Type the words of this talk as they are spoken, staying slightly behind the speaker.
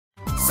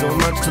so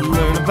much to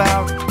learn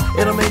about.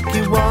 It'll make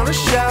you wanna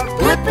shout,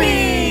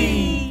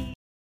 Blippi!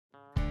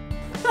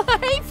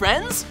 Hey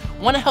friends,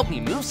 wanna help me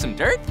move some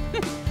dirt?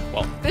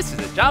 Well, this is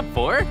a job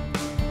for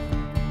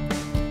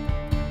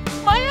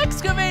my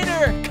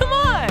excavator! Come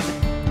on!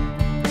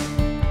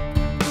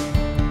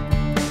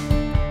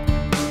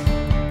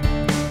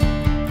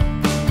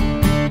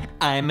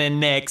 I'm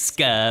an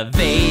excavator.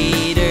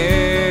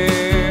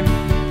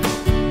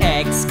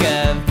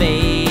 Excavator.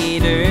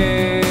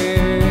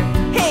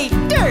 Hey,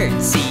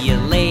 dirt! See you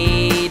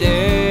later.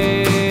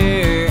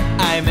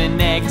 I'm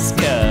an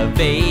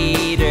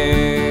excavator.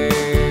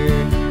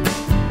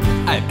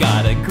 I've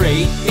got a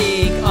great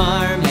big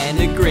arm and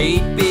a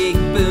great big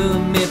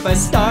boom. If I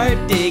start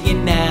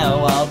digging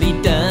now, I'll be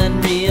done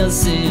real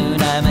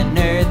soon. I'm an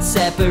earth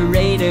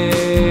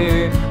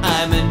separator.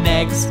 I'm an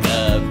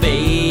excavator.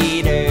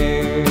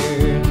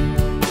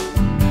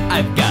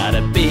 I've got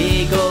a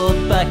big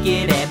old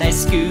bucket and I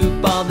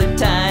scoop all the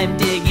time,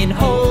 digging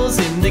holes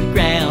in the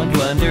ground,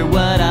 wonder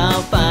what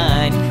I'll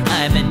find.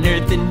 I'm an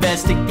earth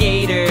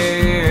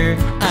investigator.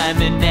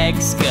 I'm an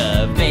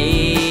excavator.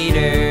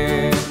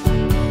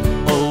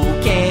 Oh,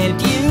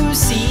 can't you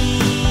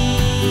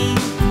see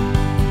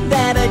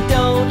that I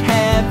don't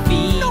have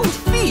feet? No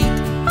feet?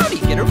 How do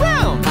you get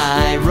around?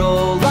 I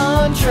roll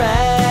on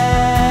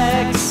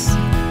tracks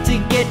to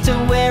get to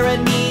where I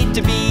need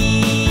to be.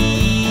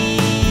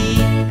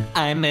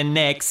 I'm an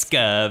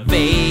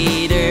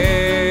excavator.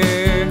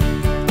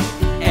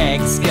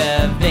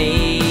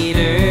 Excavator.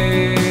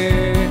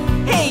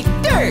 Hey,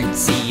 dirt!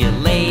 See you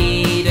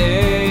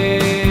later.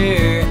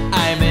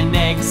 I'm an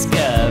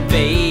excavator.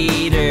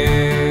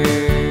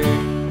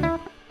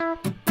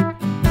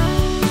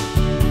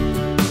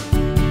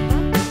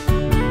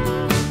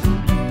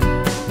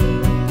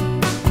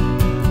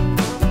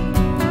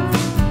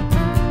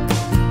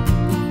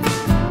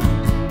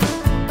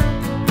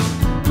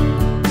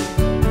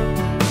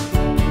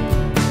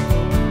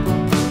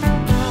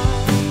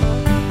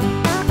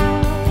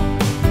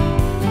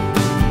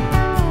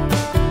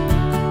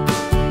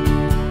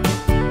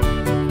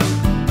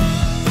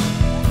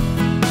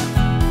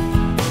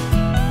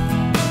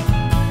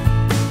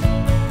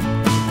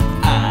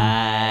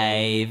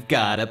 I've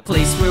got a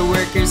place where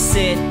workers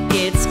sit,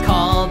 it's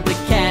called the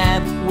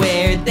cab,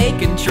 where they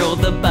control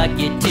the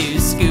bucket to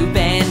scoop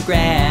and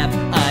grab.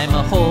 I'm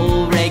a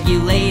hole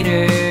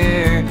regulator.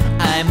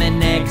 I'm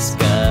an excavator.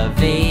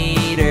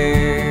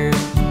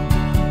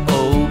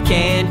 Oh,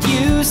 can't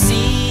you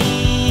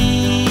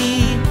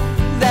see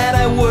that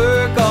I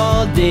work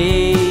all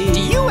day?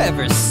 Do you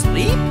ever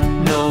sleep?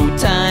 No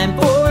time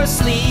for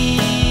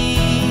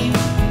sleep.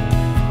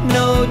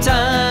 No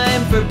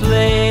time for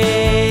play.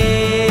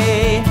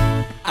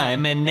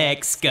 I'm an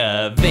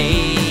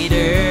excavator.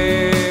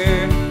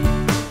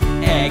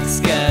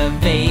 Excavator.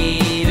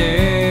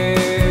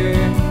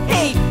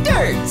 Hey,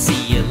 dirt!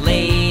 See you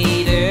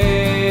later.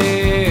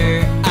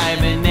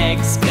 I'm an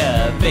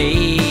excavator.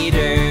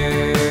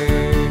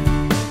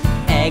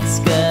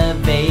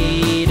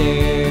 Excavator.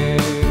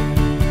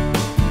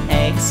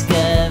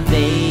 Excavator.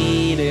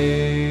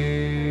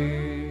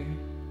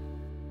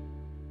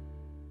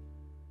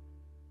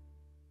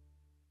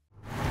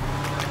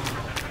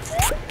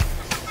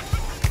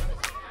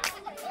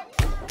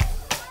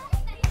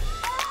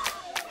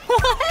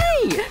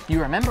 Hey!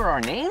 You remember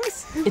our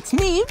names? It's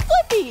me,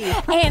 Blippi!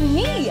 And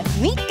me,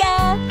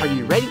 Mika. Are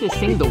you ready to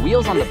sing The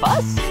Wheels on the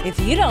Bus? If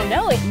you don't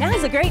know it,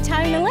 now's a great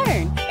time to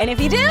learn. And if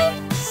you do,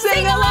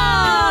 sing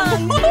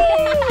along!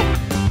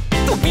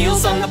 The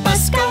wheels on the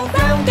bus go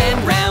round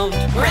and round,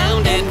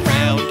 round and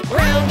round,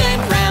 round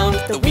and round.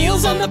 The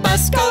wheels on the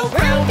bus go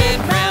round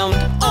and round,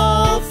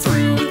 all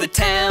through the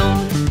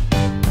town.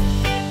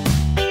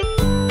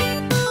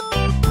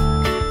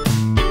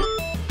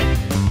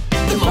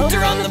 The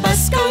motor on the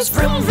bus goes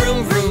vroom,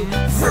 vroom, vroom,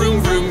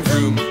 vroom, vroom,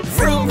 vroom,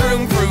 vroom,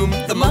 vroom, vroom.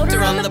 The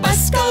motor on the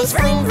bus goes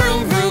vroom,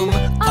 vroom, vroom,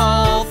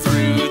 all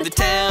through the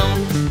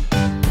town.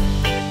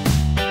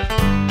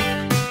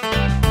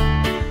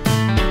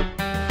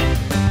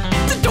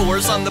 The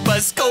doors on the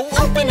bus go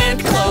open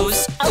and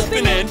close,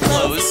 open and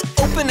close,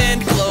 open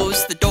and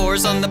close. The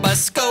doors on the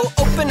bus go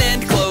open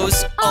and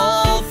close,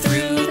 all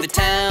through the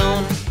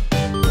town.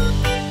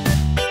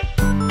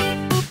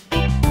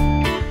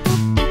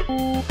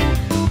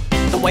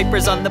 The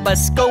wipers on the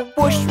bus go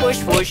whoosh,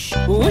 whoosh, whoosh,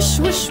 Whoosh,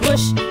 whoosh,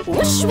 whoosh,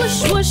 whoosh,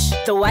 whoosh, whoosh.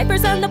 The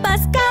wipers on the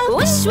bus go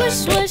whoosh,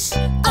 whoosh, whoosh,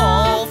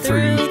 all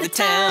through the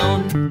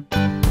town.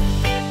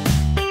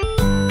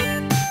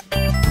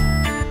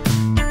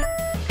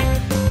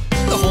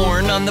 The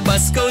horn on the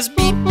bus goes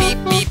beep, beep,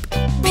 beep,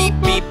 beep,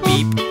 beep,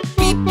 beep,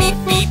 beep, beep,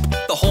 beep.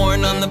 The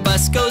horn on the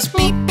bus goes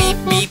beep, beep,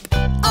 beep,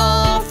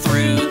 all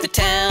through the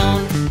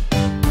town.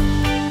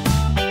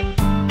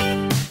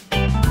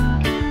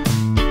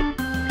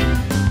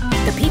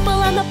 The people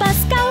on the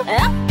bus go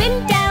up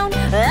and down,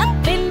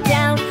 up and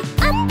down,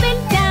 up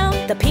and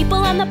down. The people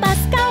on the bus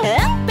go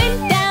up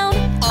and down,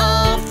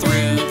 all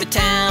through the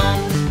town.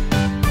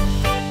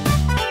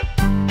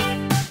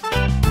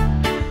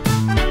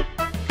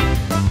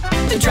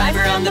 The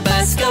driver on the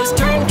bus goes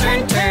turn,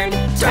 turn, turn,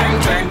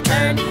 turn, turn,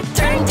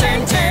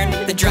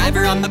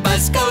 driver on the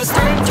bus goes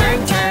turn,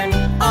 turn, turn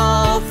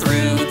all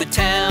through the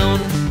town.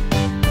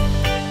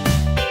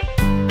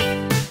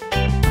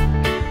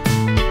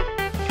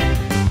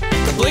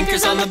 The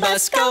blinkers on the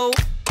bus go.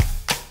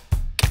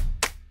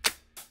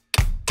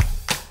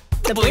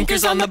 The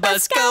blinkers on the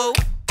bus go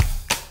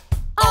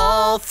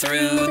all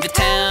through the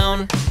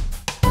town.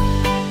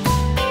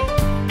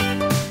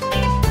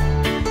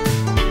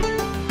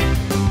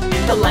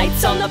 The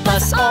lights on the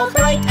bus all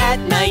bright at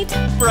night,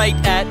 bright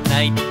at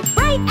night,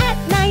 Bright at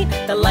night.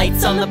 the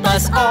lights on the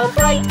bus all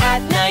bright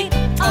at night,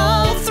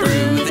 all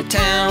through the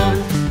town.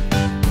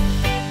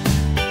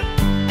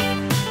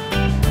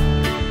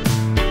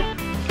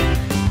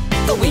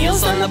 The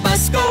wheels on the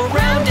bus go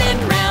round and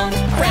round,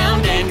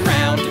 round and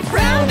round,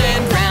 round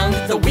and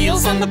round. The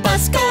wheels on the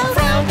bus go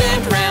round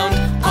and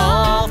round,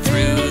 all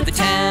through the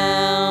town.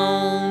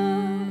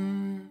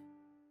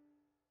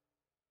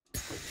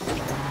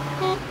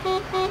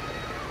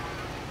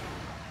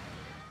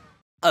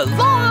 A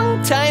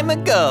long time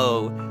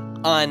ago,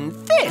 on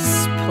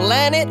this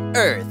planet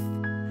Earth,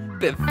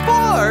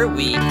 before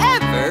we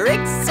ever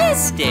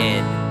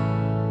existed,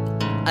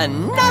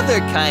 another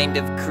kind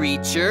of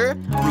creature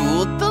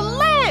ruled the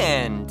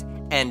land,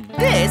 and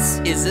this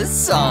is a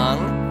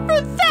song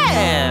for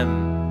them.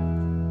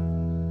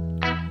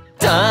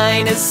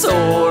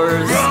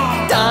 Dinosaurs,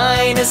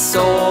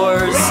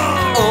 dinosaurs,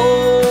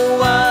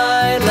 oh,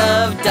 I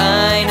love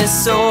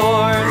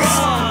dinosaurs.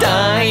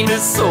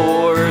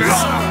 Dinosaurs,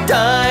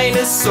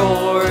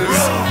 dinosaurs,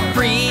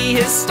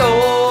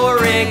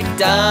 prehistoric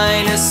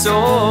dinosaurs.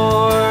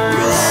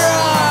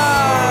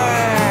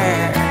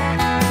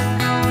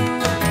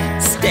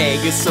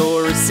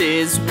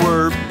 Stegosauruses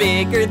were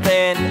bigger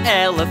than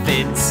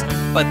elephants,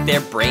 but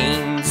their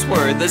brains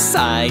were the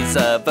size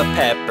of a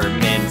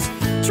peppermint.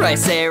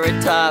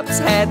 Triceratops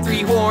had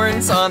 3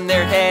 horns on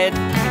their head,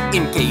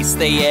 in case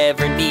they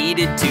ever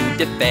needed to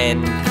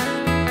defend.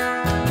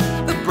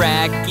 The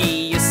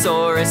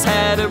Brachiosaurus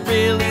had a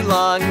really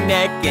long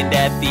neck, and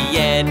at the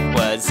end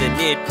was an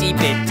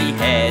itty-bitty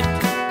head.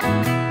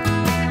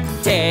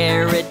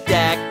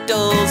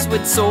 Pterodactyls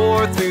would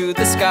soar through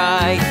the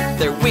sky.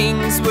 Their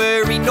wings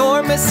were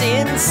enormous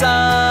in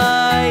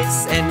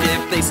size, and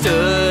if they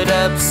stood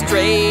up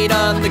straight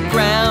on the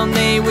ground,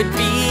 they would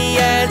be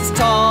as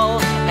tall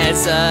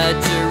as a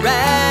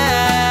giraffe.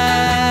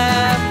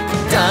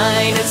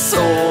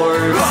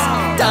 Dinosaurs,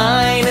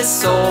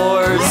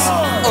 dinosaurs,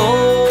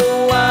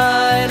 oh,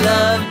 I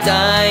love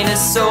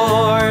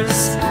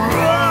dinosaurs.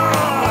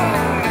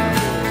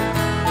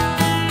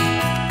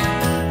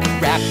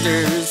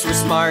 Raptors were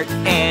smart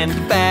and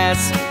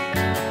fast,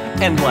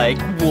 and like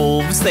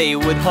wolves they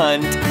would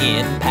hunt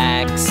in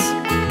packs.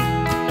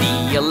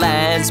 The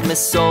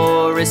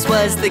Elasmosaurus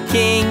was the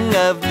king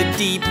of the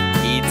deep.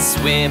 He'd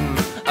swim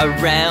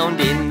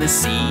around in the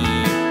sea.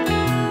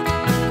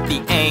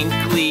 The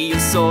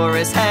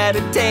Ankylosaurus had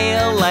a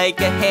tail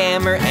like a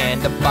hammer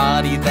and a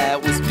body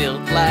that was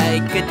built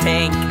like a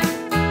tank.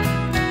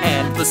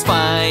 And the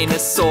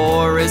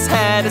Spinosaurus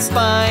had a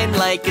spine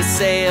like a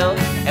sail,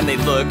 and they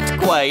looked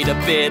quite a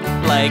bit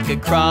like a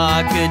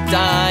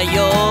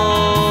crocodile.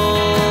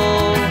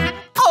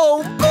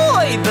 Oh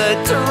boy, the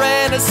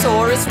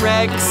Tyrannosaurus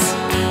Rex,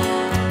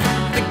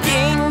 the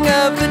king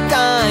of the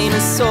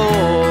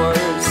dinosaurs.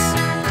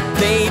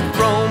 They'd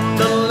roam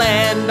the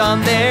land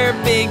on their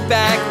big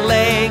back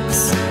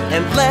legs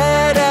and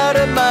let out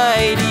a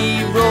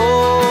mighty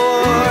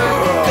roar.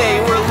 They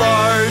were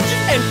large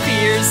and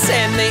fierce,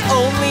 and they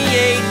only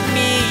ate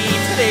meat.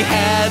 They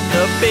had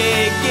the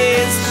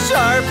biggest,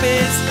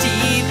 sharpest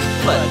teeth,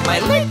 but my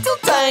little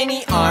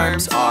tiny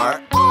arms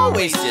are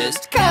always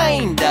just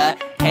kinda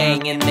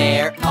hanging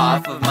there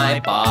off of my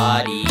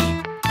body.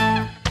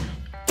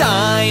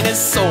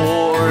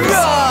 Dinosaurs,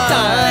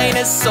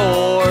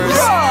 dinosaurs,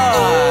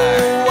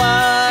 oh,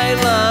 I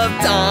love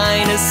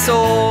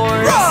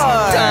dinosaurs.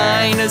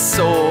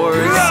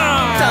 Dinosaurs,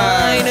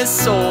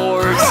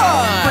 dinosaurs,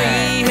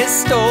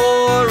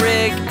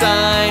 prehistoric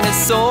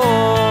dinosaurs.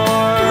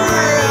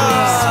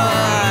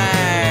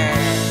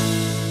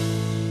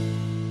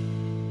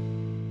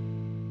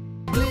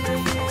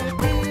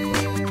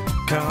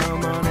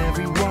 Come on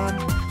everyone,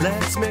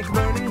 let's make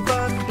learning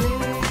fun.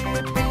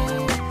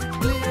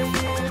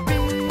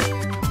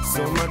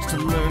 So much to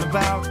learn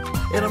about,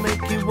 it'll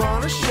make you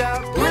wanna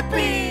shout,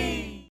 Blippi!